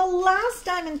 so the last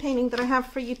diamond painting that I have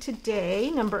for you today,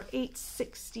 number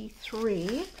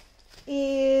 863,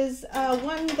 is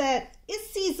one that is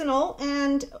seasonal,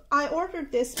 and I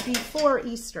ordered this before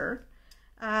Easter.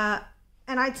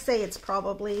 And I'd say it's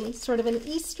probably sort of an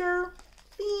Easter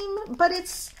theme, but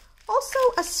it's also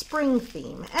a spring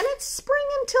theme. And it's spring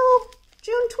until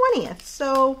June 20th,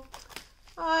 so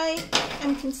I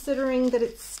am considering that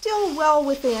it's still well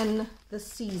within the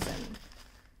season.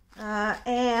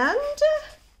 And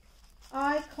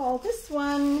I call this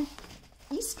one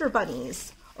Easter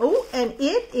Bunnies. Oh, and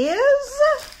it is,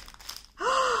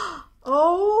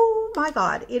 oh my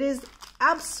God, it is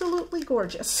absolutely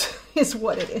gorgeous is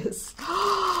what it is.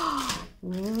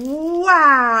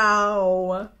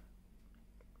 Wow.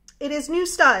 It is new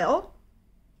style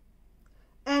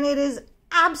and it is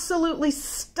absolutely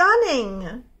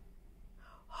stunning.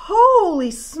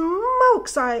 Holy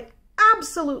smokes, I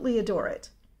absolutely adore it.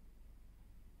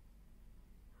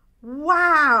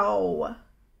 Wow.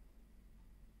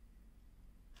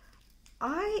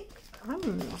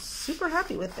 I'm super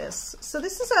happy with this. So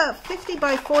this is a 50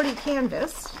 by 40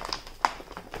 canvas.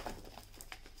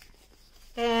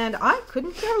 And I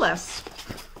couldn't care less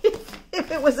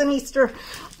if it was an Easter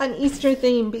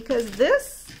theme, because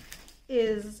this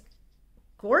is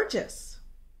gorgeous.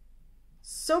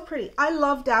 So pretty. I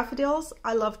love daffodils.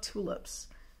 I love tulips.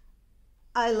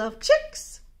 I love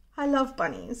chicks. I love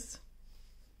bunnies.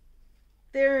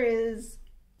 There is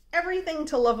everything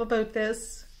to love about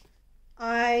this.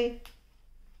 I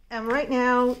am right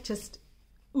now just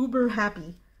uber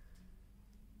happy.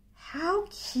 How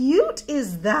cute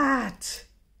is that?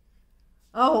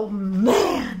 Oh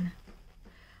man.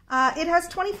 It has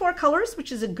 24 colors,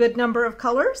 which is a good number of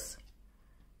colors.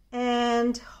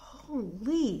 And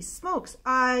holy smokes,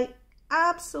 I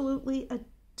absolutely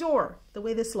adore the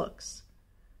way this looks.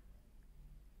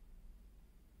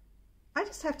 I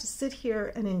just have to sit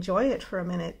here and enjoy it for a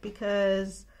minute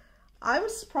because I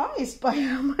was surprised by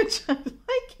how much I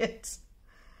like it.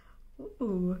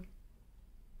 Ooh.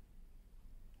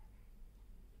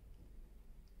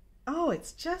 Oh,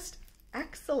 it's just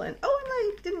excellent. Oh, and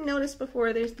I didn't notice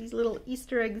before, there's these little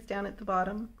Easter eggs down at the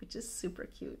bottom, which is super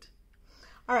cute.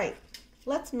 All right,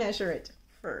 let's measure it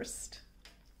first.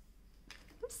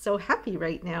 I'm so happy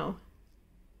right now.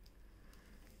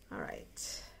 All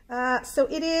right, so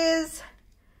it is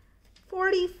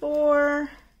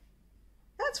 44,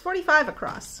 that's 45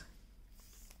 across.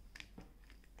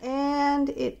 And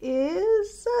it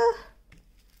is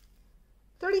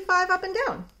 35 up and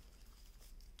down.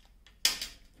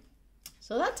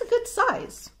 So that's a good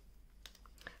size.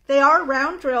 They are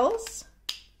round drills.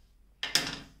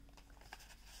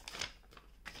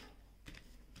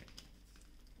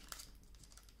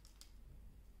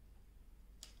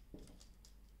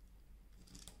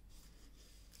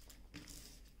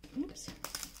 Oops.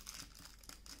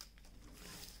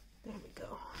 There we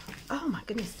go. Oh my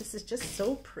goodness, this is just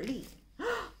so pretty.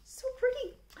 So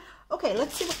pretty. Okay,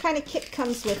 let's see what kind of kit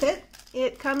comes with it.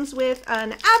 It comes with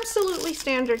an absolutely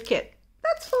standard kit.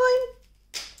 That's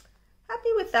fine. Happy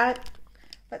with that.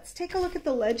 Let's take a look at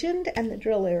the legend and the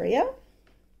drill area.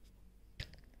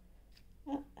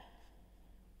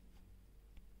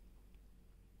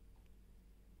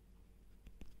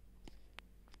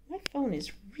 phone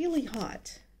is really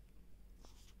hot.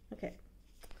 Okay,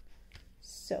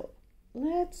 so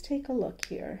let's take a look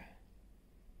here.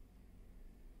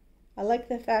 I like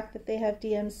the fact that they have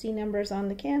DMC numbers on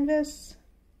the canvas.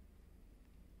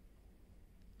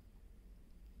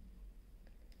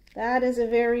 That is a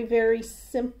very, very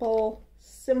simple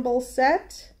symbol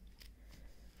set.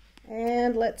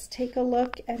 And let's take a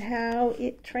look at how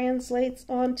it translates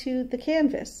onto the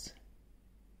canvas.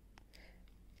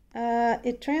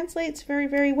 It translates very,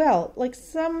 very well. Like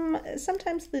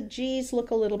sometimes the G's look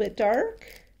a little bit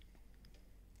dark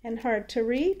and hard to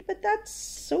read, but that's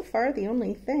so far the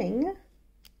only thing.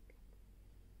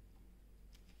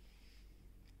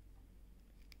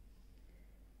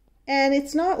 And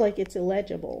it's not like it's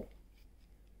illegible.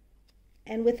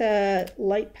 And with a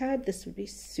light pad, this would be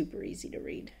super easy to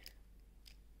read.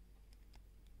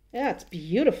 Yeah, it's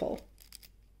beautiful.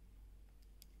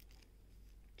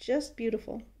 Just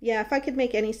beautiful. Yeah, if I could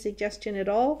make any suggestion at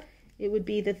all, it would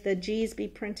be that the G's be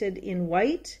printed in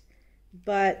white,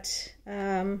 but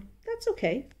that's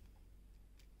okay.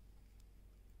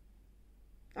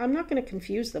 I'm not going to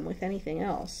confuse them with anything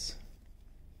else.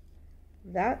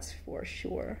 That's for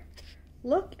sure.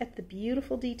 Look at the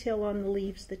beautiful detail on the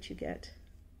leaves that you get.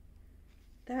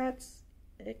 That's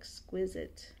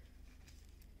exquisite.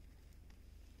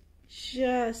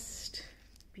 Just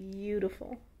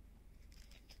beautiful.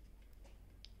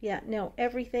 Yeah, no,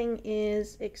 everything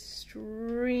is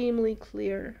extremely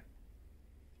clear.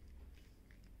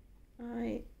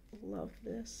 I love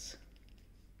this.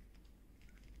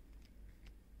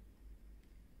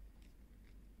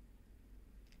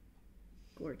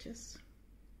 Gorgeous.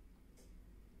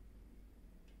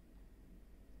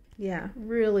 Yeah,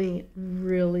 really,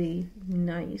 really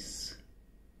nice.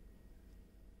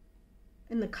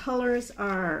 And the colors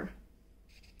are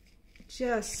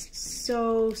just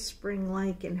so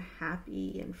spring-like and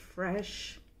happy and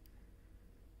fresh.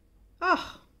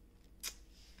 Oh,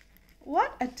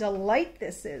 what a delight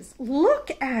this is. Look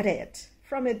at it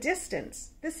from a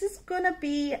distance. This is gonna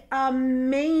be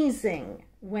amazing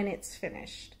when it's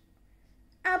finished.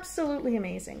 Absolutely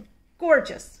amazing.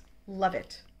 Gorgeous. Love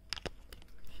it.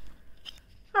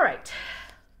 All right,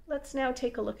 let's now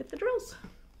take a look at the drills.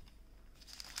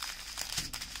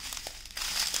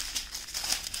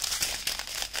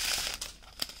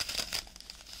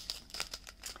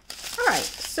 All right,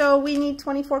 so we need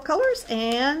 24 colors,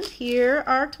 and here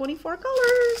are 24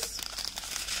 colors.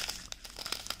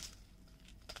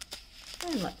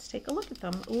 And let's take a look at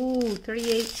them. Ooh,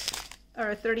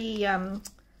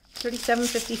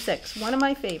 3756, one of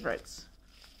my favorites.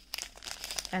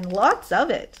 And lots of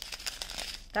it.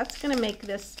 That's going to make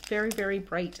this very, very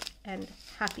bright and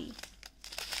happy.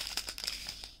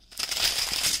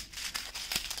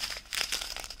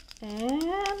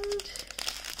 And,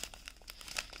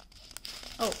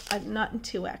 oh, I'm not in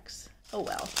 2X. Oh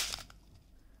well.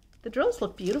 The drills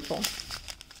look beautiful.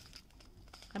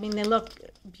 I mean, they look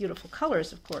beautiful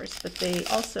colors, of course, but they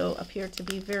also appear to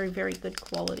be very, very good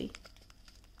quality.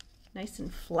 Nice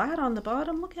and flat on the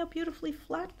bottom. Look how beautifully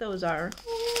flat those are.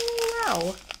 Oh,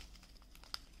 wow.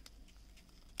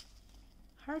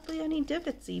 Hardly any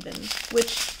divots even,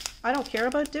 which I don't care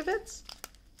about divots,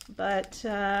 but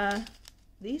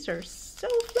these are so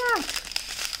flat.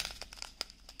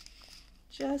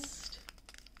 Just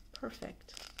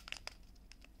perfect.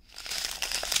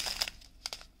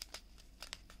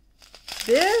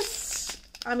 This,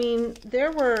 I mean,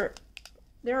 there are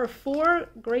 4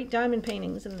 great diamond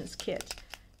paintings in this kit,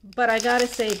 but I gotta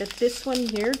say that this one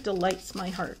here delights my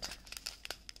heart.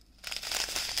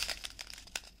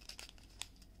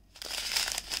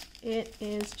 It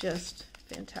is just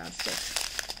fantastic.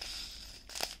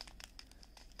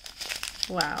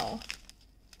 Wow.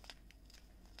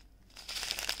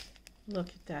 Look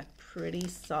at that pretty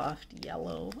soft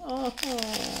yellow. Oh,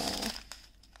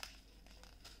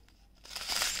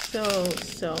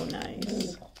 so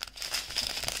nice.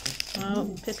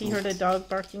 Oh, Pippi heard a dog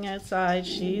barking outside.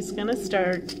 She's gonna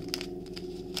start.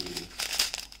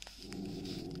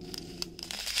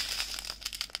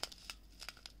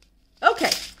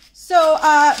 Okay, so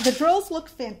the drills look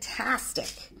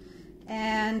fantastic,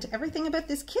 and everything about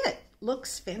this kit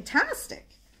looks fantastic.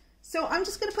 So I'm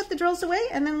just gonna put the drills away,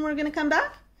 and then we're gonna come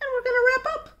back and we're gonna wrap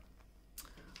up.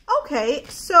 Okay,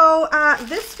 so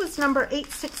this was number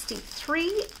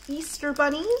 863, Easter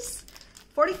Bunnies,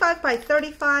 45 by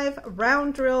 35,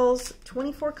 round drills,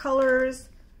 24 colors,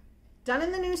 done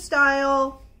in the new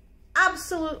style.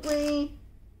 Absolutely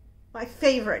my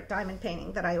favorite diamond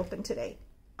painting that I opened today.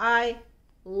 I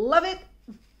love it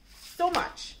so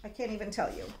much, I can't even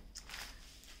tell you.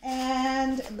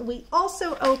 And we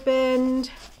also opened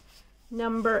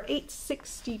number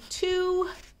 862,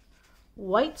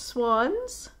 White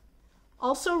Swans,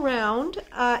 also round.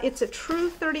 It's a true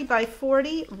 30 by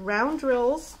 40 round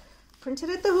drills, printed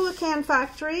at the Hula Can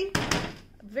Factory.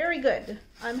 Very good.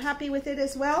 I'm happy with it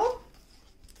as well.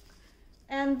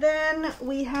 And then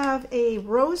we have a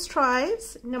Rose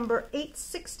Tries, number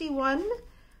 861,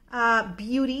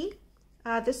 Beauty.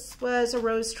 This was a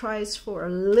Rose Tries for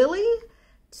Lily.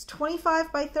 It's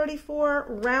 25 by 34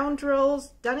 round drills,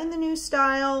 done in the new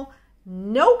style.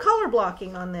 No color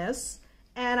blocking on this,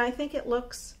 and I think it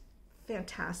looks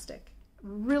fantastic.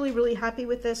 Really, really happy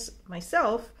with this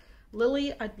myself.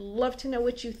 Lily, I'd love to know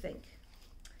what you think.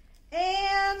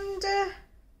 And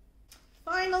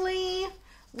finally,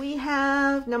 we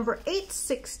have number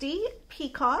 860,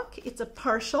 Peacock. It's a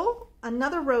partial,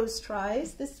 another Rose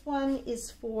Tries. This one is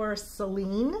for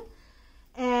Celine,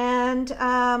 and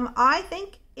I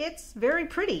think it's very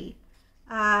pretty.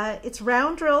 It's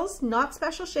round drills, not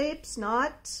special shapes,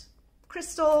 not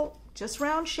crystal, just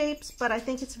round shapes, but I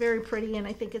think it's very pretty and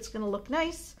I think it's going to look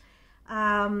nice.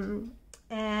 And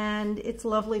it's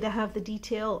lovely to have the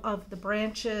detail of the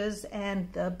branches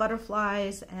and the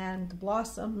butterflies and the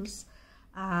blossoms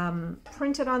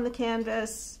printed on the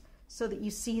canvas so that you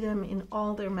see them in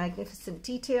all their magnificent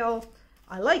detail.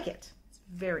 I like it. It's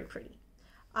very pretty.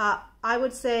 I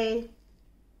would say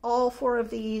all 4 of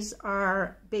these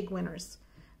are big winners.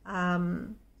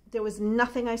 There was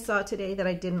nothing I saw today that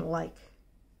I didn't like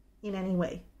in any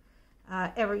way.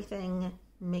 Everything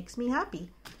makes me happy,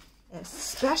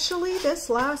 especially this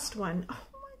last one. Oh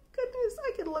my goodness,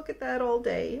 I could look at that all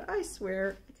day. I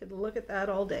swear, I could look at that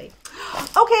all day.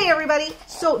 Okay, everybody,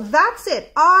 so that's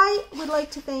it. I would like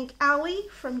to thank Allie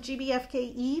from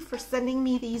GBFKE for sending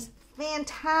me these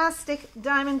fantastic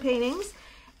diamond paintings.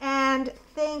 And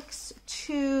thanks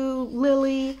to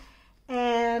Lily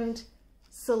and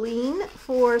Celine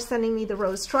for sending me the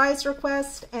Rose Tries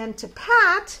request, and to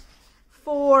Pat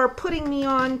for putting me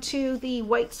on to the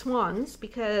White Swans,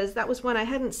 because that was one I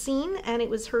hadn't seen, and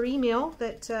it was her email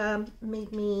that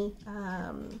made me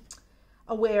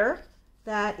aware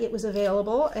that it was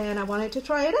available, and I wanted to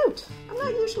try it out. I'm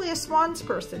not usually a swans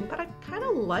person, but I kind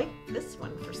of like this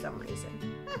one for some reason.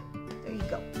 There you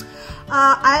go.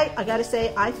 I gotta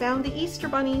say, I found the Easter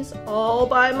bunnies all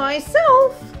by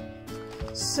myself.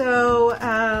 So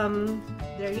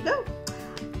there you go.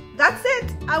 That's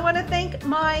it. I want to thank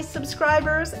my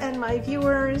subscribers and my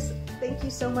viewers. Thank you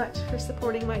so much for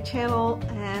supporting my channel,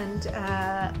 and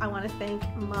I want to thank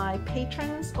my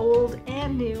patrons, old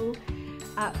and new,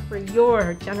 for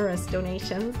your generous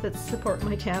donations that support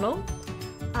my channel.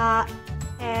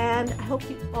 And I hope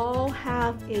you all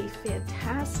have a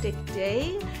fantastic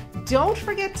day. Don't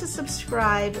forget to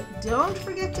subscribe. Don't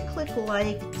forget to click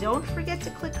like. Don't forget to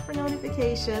click for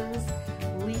notifications.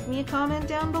 Leave me a comment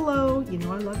down below. You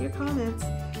know I love your comments.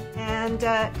 And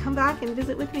come back and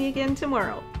visit with me again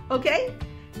tomorrow. Okay?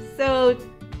 So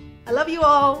I love you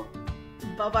all.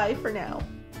 Bye-bye for now.